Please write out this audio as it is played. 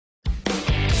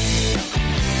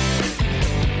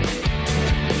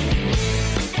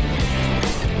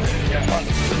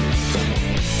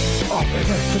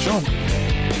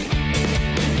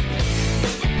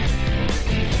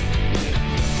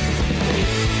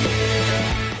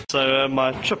So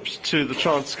my trip to the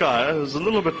Transkei was a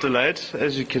little bit delayed.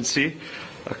 As you can see,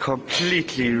 I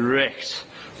completely wrecked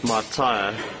my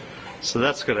tyre, so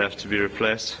that's going to have to be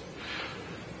replaced.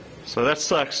 So that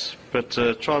sucks, but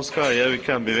Transkei, here we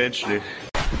come eventually.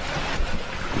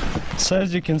 So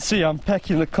as you can see, I'm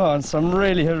packing the car in some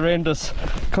really horrendous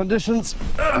conditions.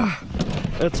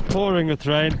 It's pouring with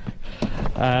rain.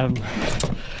 And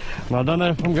I don't know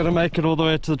if I'm going to make it all the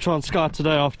way to the Transkei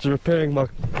today after repairing my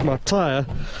tyre,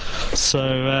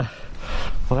 so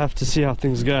we'll have to see how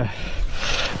things go.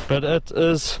 But it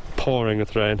is pouring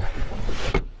with rain.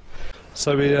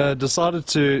 So we decided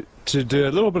to do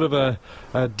a little bit of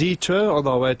a detour on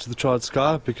our way to the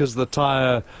Transkei because the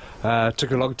tyre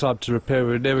took a long time to repair.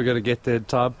 We were never going to get there in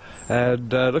time.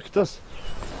 And look at this.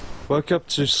 Woke up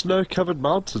to snow-covered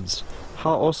mountains.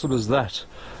 How awesome is that?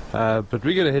 But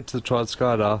we're going to head to the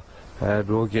Transkei now, and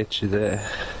we'll get you there.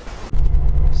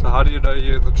 So how do you know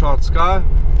you're in the Transkei?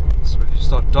 It's when you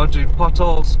start dodging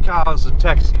potholes, cows and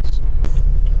taxis.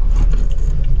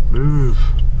 Move.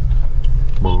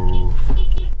 Move.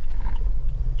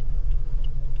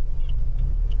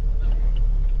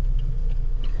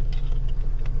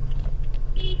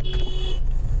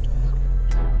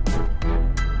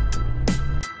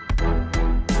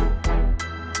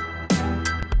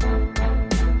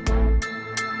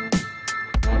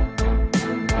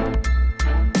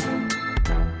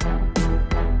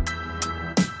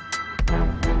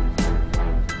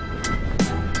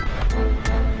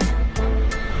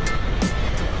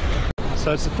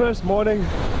 So it's the first morning,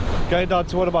 going down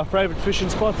to one of my favourite fishing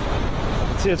spots.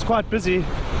 See, it's quite busy.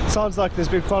 It sounds like there's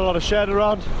been quite a lot of shad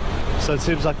around, so it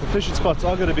seems like the fishing spots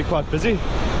are going to be quite busy.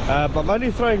 I'm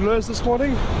only throwing lures this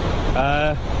morning.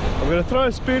 I'm going to throw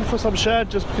a spoon for some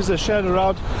shad just because there's shad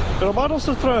around, but I might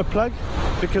also throw a plug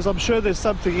because I'm sure there's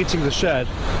something eating the shad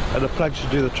and a plug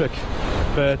should do the trick.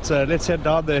 But let's head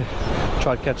down there,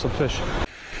 try and catch some fish.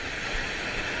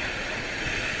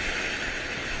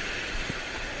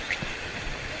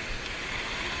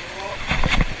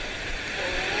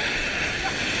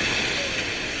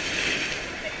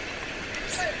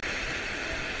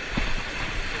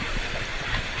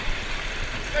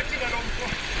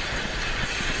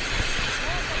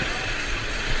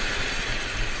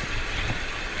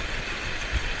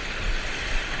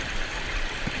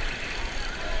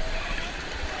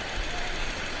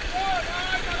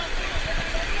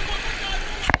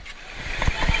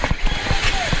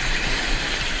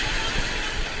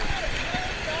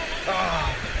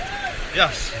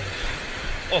 Yes.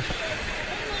 Oh.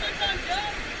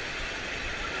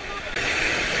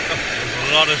 There's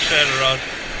a lot of shad around.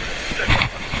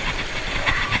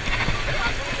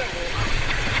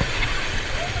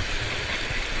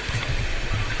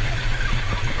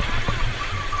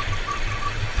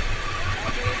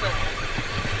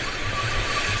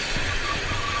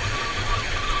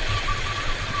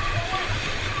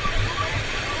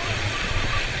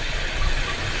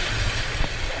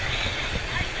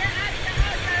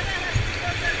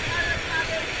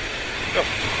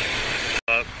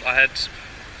 I had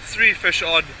 3 fish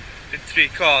on in 3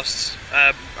 casts.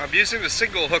 I'm using the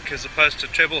single hook as opposed to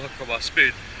treble hook on my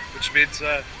spoon, which means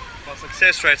my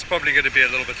success rate's probably going to be a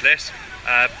little bit less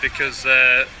because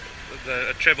a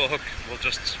treble hook will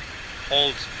just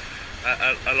hold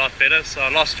a lot better. So I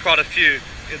lost quite a few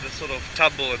in the sort of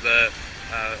tumble in the,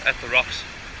 at the rocks.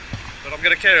 But I'm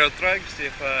going to carry on throwing, see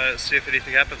if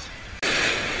anything happens.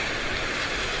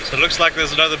 So it looks like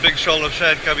there's another big shoal of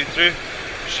shad coming through.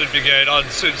 Should be going on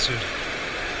soon.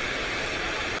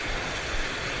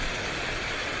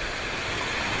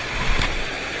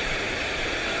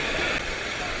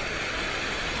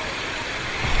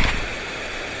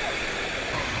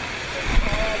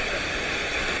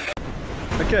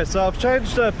 Okay, so I've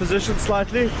changed position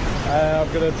slightly.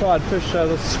 I'm going to try and fish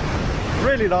this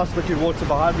really nice looking water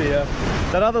behind me here.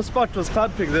 That other spot was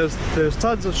pumping. There's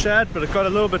tons of shad, but it got a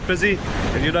little bit busy,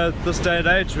 and you know, this day and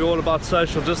age we're all about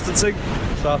social distancing,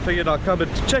 so I figured I'd come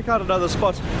and check out another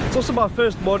spot. It's also my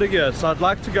first morning here, so I'd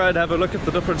like to go and have a look at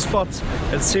the different spots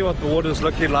and see what the water's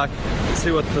looking like,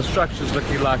 see what the structure's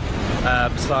looking like,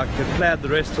 so I can plan the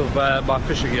rest of my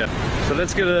fishing here. So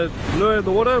let's get a lure in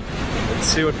the water and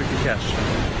see what we can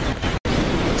catch.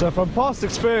 So from past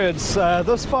experience,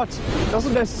 this spot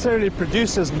doesn't necessarily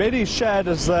produce as many shad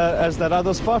as that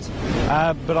other spot,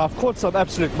 but I've caught some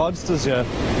absolute monsters here.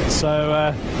 So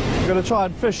I'm going to try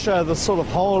and fish this sort of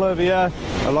hole over here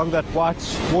along that white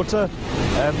water,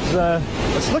 and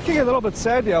it's looking a little bit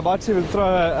sandy. I might even throw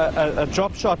a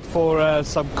drop shot for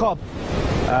some cob.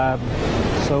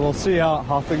 So we'll see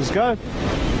how things go,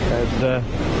 and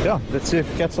yeah, let's see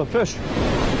if we get some fish.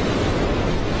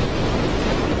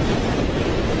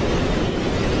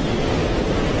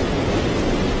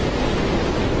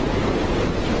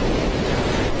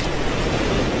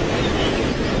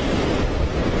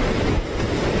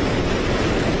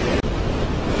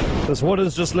 This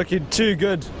water's just looking too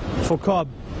good for cob.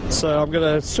 So I'm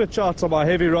going to switch out on my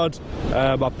heavy rod,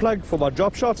 my plug for my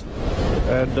drop shot,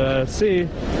 and see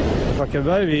if I can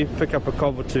maybe pick up a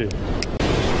cob or two.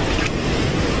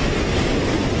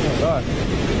 Alright,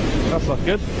 that's not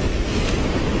good.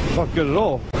 Not good at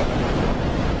all.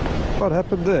 What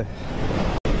happened there?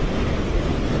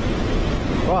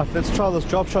 Right, let's try this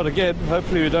drop shot again.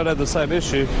 Hopefully we don't have the same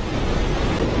issue.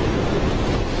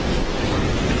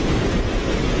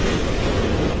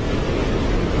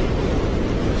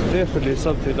 There's definitely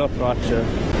something not right here.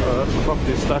 Oh, that's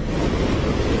properly stuck,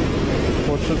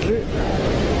 fortunately.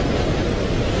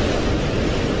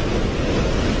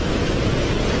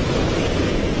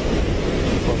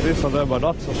 Well, at least I know my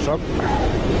knots are strong.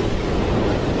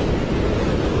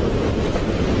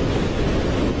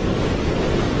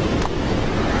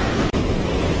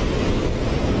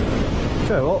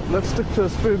 Okay, well, let's stick to a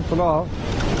spoon for now.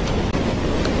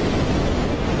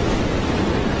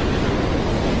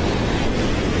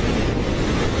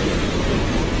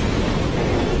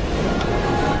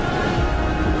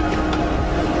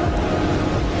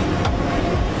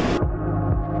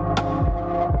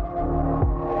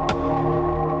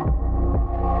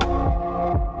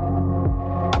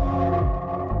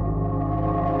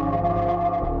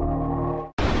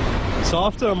 So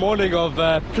after a morning of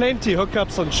plenty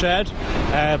hookups on shad,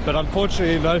 but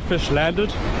unfortunately no fish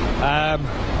landed,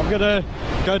 I'm going to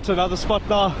go to another spot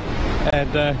now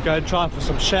and go and try for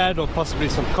some shad or possibly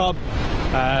some cob.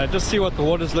 Just see what the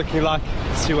water's looking like,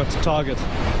 see what to target.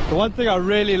 The one thing I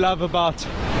really love about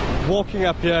walking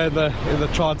up here in the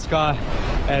Transkei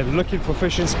and looking for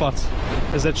fishing spots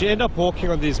is that you end up walking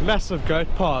on these massive goat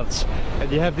paths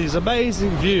and you have these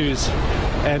amazing views.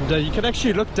 And you can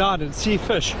actually look down and see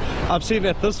fish. I've seen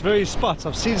at this very spot,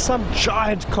 I've seen some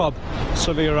giant cob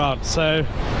swimming around. So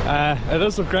it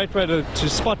is a great way to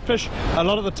spot fish. A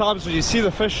lot of the times when you see the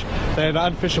fish, they're in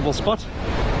an unfishable spot.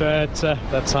 But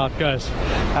that's how it goes.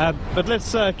 But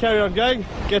let's carry on going,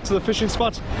 get to the fishing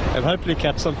spot, and hopefully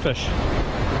catch some fish.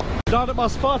 Down at my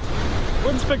spot,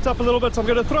 wind's picked up a little bit, so I'm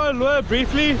going to throw a lure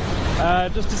briefly,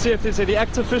 just to see if there's any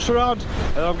active fish around.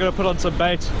 And I'm going to put on some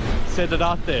bait, send it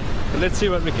out there, and let's see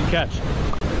what we can catch.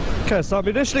 Okay, so I'm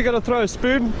initially going to throw a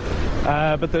spoon,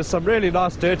 but there's some really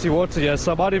nice dirty water here,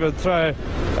 so I might even throw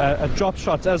a drop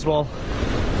shot as well,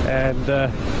 and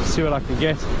see what I can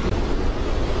get.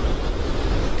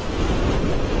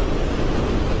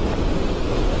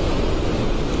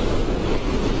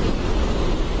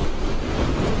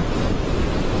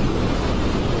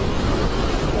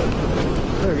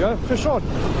 There we go, fish on,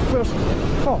 first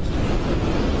cast.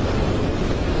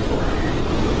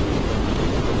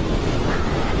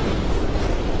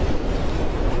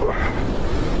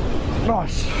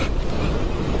 Nice.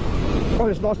 Oh,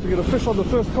 it's nice to get a fish on the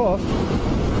first cast.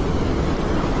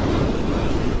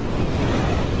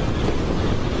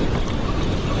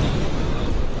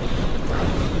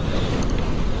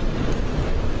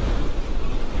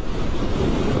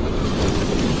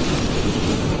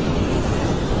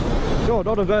 Oh,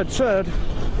 not a bad shad.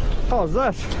 How's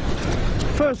that?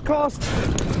 First cast.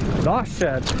 Nice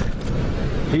shad.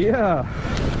 Yeah,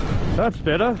 that's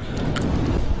better.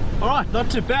 Alright, not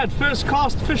too bad. First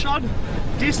cast, fish on,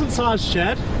 decent sized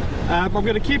shad. I'm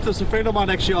going to keep this. A friend of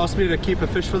mine actually asked me to keep a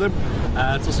fish for them.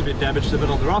 It's also been damaged a bit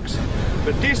on the rocks.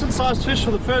 But decent sized fish for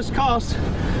the first cast.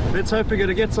 Let's hope we're going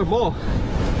to get some more.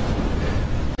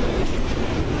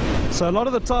 So a lot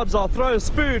of the times I'll throw a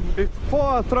spoon before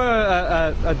I throw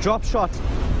a drop shot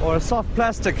or a soft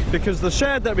plastic, because the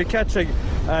shad that we're catching,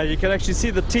 you can actually see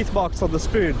the teeth marks on the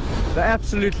spoon. They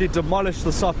absolutely demolish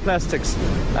the soft plastics.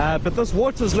 But this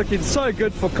water's looking so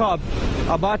good for cob,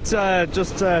 I might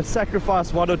just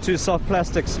sacrifice one or two soft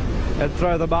plastics and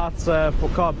throw them out for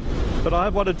cob. But I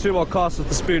have one or two more casts with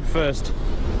the spoon first.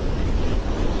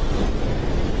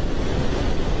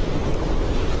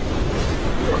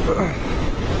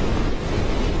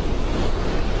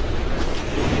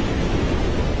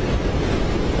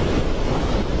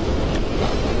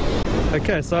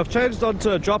 Okay, so I've changed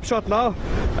onto a drop shot now.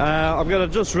 I'm going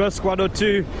to just risk one or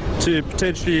two to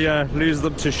potentially lose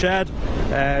them to shad,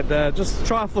 and just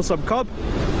try for some cob.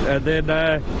 And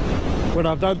then when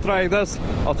I've done throwing this,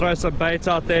 I'll throw some bait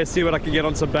out there, see what I can get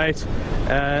on some bait.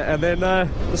 And then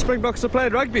the Springboks are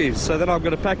playing rugby, so then I'm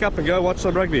going to pack up and go watch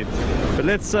some rugby. But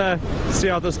let's see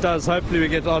how this does. Hopefully we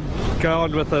go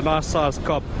on with a nice sized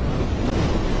cob.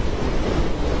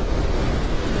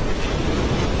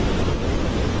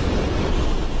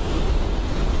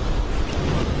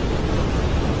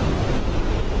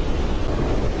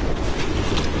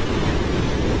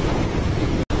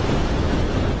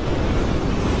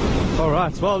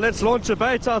 Alright, well, let's launch a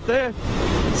bait out there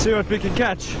see what we can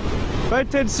catch. Bait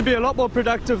tends to be a lot more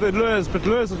productive than lures, but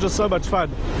lures are just so much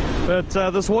fun. But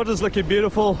this water's looking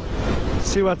beautiful.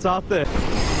 See what's out there.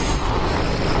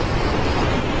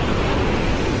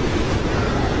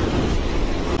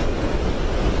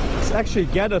 It's actually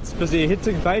gannets busy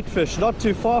hitting bait fish not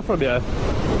too far from here,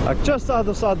 like just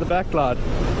either side the back line.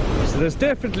 So there's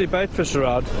definitely bait fish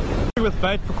around. With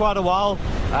bait for quite a while,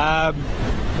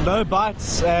 no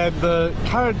bites, and the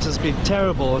current has been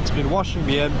terrible. It's been washing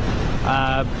me in.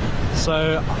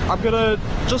 So I'm gonna,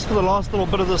 just for the last little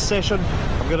bit of this session,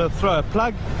 I'm gonna throw a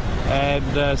plug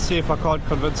and see if I can't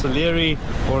convince a leery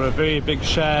or a very big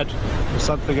shad or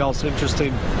something else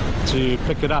interesting to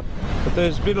pick it up. But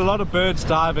there's been a lot of birds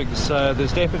diving, so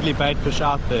there's definitely bait fish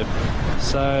out there.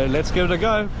 So let's give it a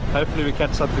go. Hopefully we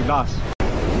catch something nice.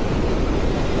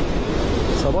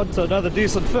 So I'm on to another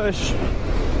decent fish.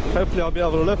 Hopefully I'll be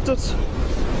able to lift it.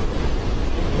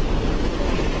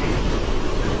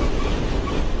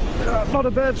 Not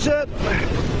a bad shad.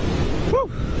 Woo!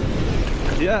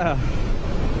 Yeah.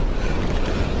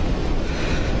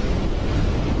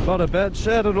 Not a bad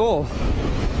shad at all.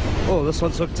 Oh, this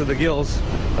one's hooked to the gills,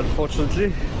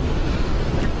 unfortunately.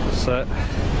 So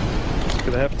it's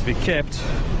gonna have to be kept.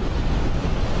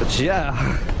 But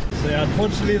yeah. So yeah,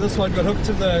 unfortunately this one got hooked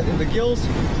in the gills.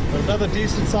 But another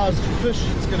decent sized fish.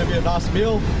 It's gonna be a nice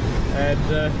meal.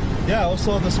 And yeah,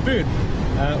 also on the spoon.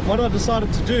 What I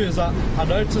decided to do is I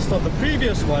noticed on the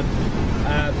previous one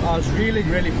I was reeling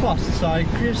really fast, so I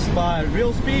increased my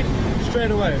reel speed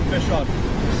straight away, fish on.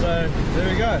 So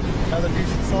there we go, another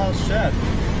decent sized shad.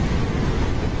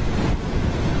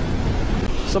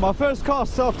 So my first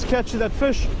cast after catching that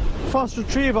fish, fast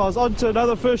retrieve, I was onto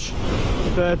another fish,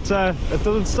 but it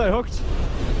didn't stay hooked.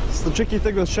 It's the tricky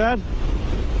thing with shad,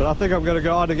 but I think I'm going to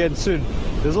go on again soon.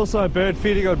 There's also a bird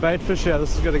feeding on bait fish here.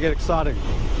 This is going to get exciting.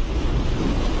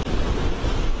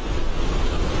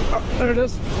 Oh, there it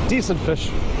is. Decent fish.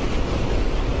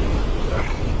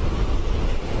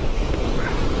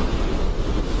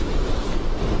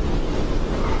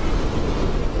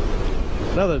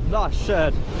 Another nice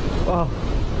shad. Wow.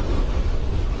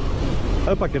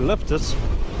 Hope I can lift it.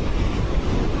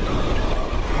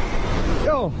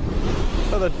 Oh,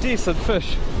 another decent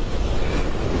fish.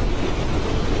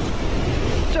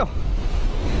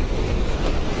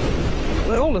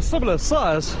 They're all a similar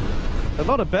size, and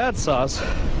not a bad size.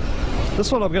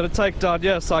 This one I'm going to take down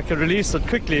here so I can release it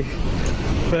quickly.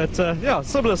 But yeah,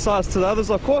 similar size to the others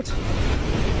I've caught.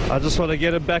 I just want to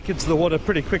get him back into the water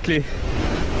pretty quickly.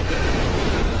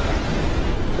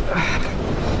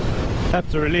 Have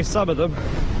to release some of them.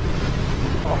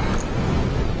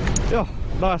 Oh. Yeah,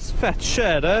 nice fat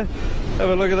shad, eh? Have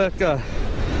a look at that guy.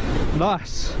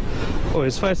 Nice. Oh,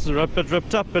 his face is a bit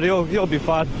ripped up, but he'll be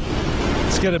fine.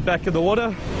 Let's get him back in the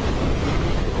water.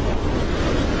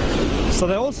 So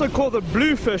they also call them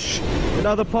bluefish in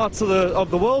other parts of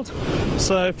the world.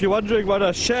 So if you're wondering what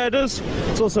a shad is,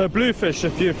 it's also a bluefish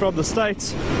if you're from the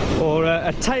States, or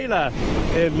a tailor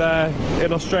in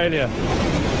Australia.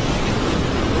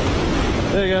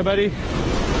 There you go, buddy.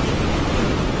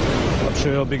 I'm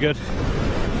sure he'll be good.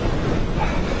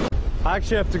 I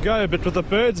actually have to go, but with the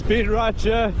birds being right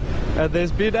here and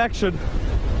there's been action,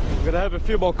 I'm gonna have a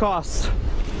few more casts.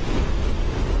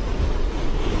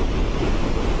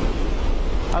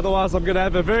 Otherwise I'm gonna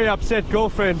have a very upset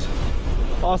girlfriend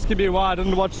asking me why I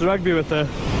didn't watch the rugby with her.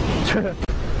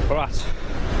 Alright,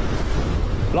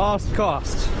 last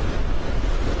cast.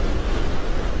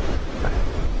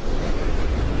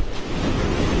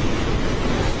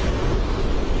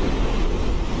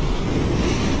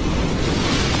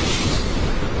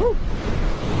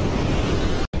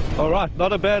 Alright,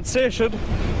 not a bad session.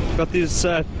 Got these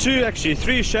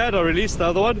three shad. I released the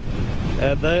other one,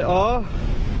 and they are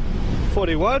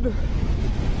 41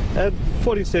 and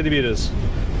 40 centimeters.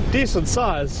 Decent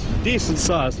size,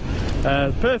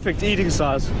 perfect eating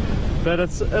size. But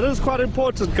it is quite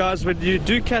important, guys, when you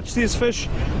do catch these fish,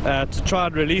 to try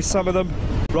and release some of them.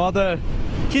 Rather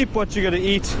keep what you're going to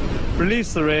eat,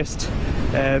 release the rest,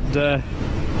 and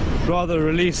rather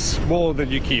release more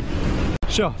than you keep.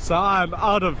 Sure, so I'm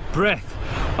out of breath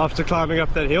after climbing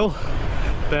up that hill,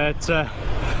 but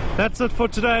that's it for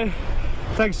today.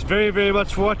 Thanks very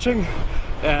much for watching.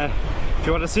 If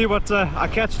you want to see what I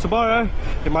catch tomorrow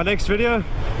in my next video,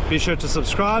 be sure to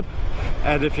subscribe,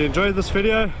 and if you enjoyed this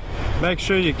video, make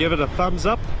sure you give it a thumbs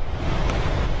up,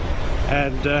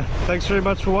 and thanks very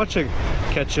much for watching.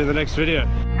 Catch you in the next video.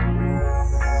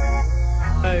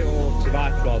 Today, or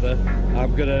tonight rather,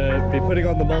 I'm going to be putting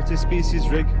on the multi-species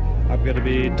rig. I'm going to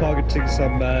be targeting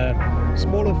some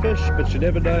smaller fish, but you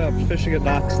never know, I'm fishing at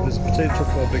night, so there's potential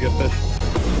for a bigger fish.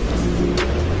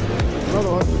 Another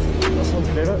one. This one's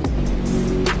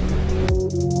better.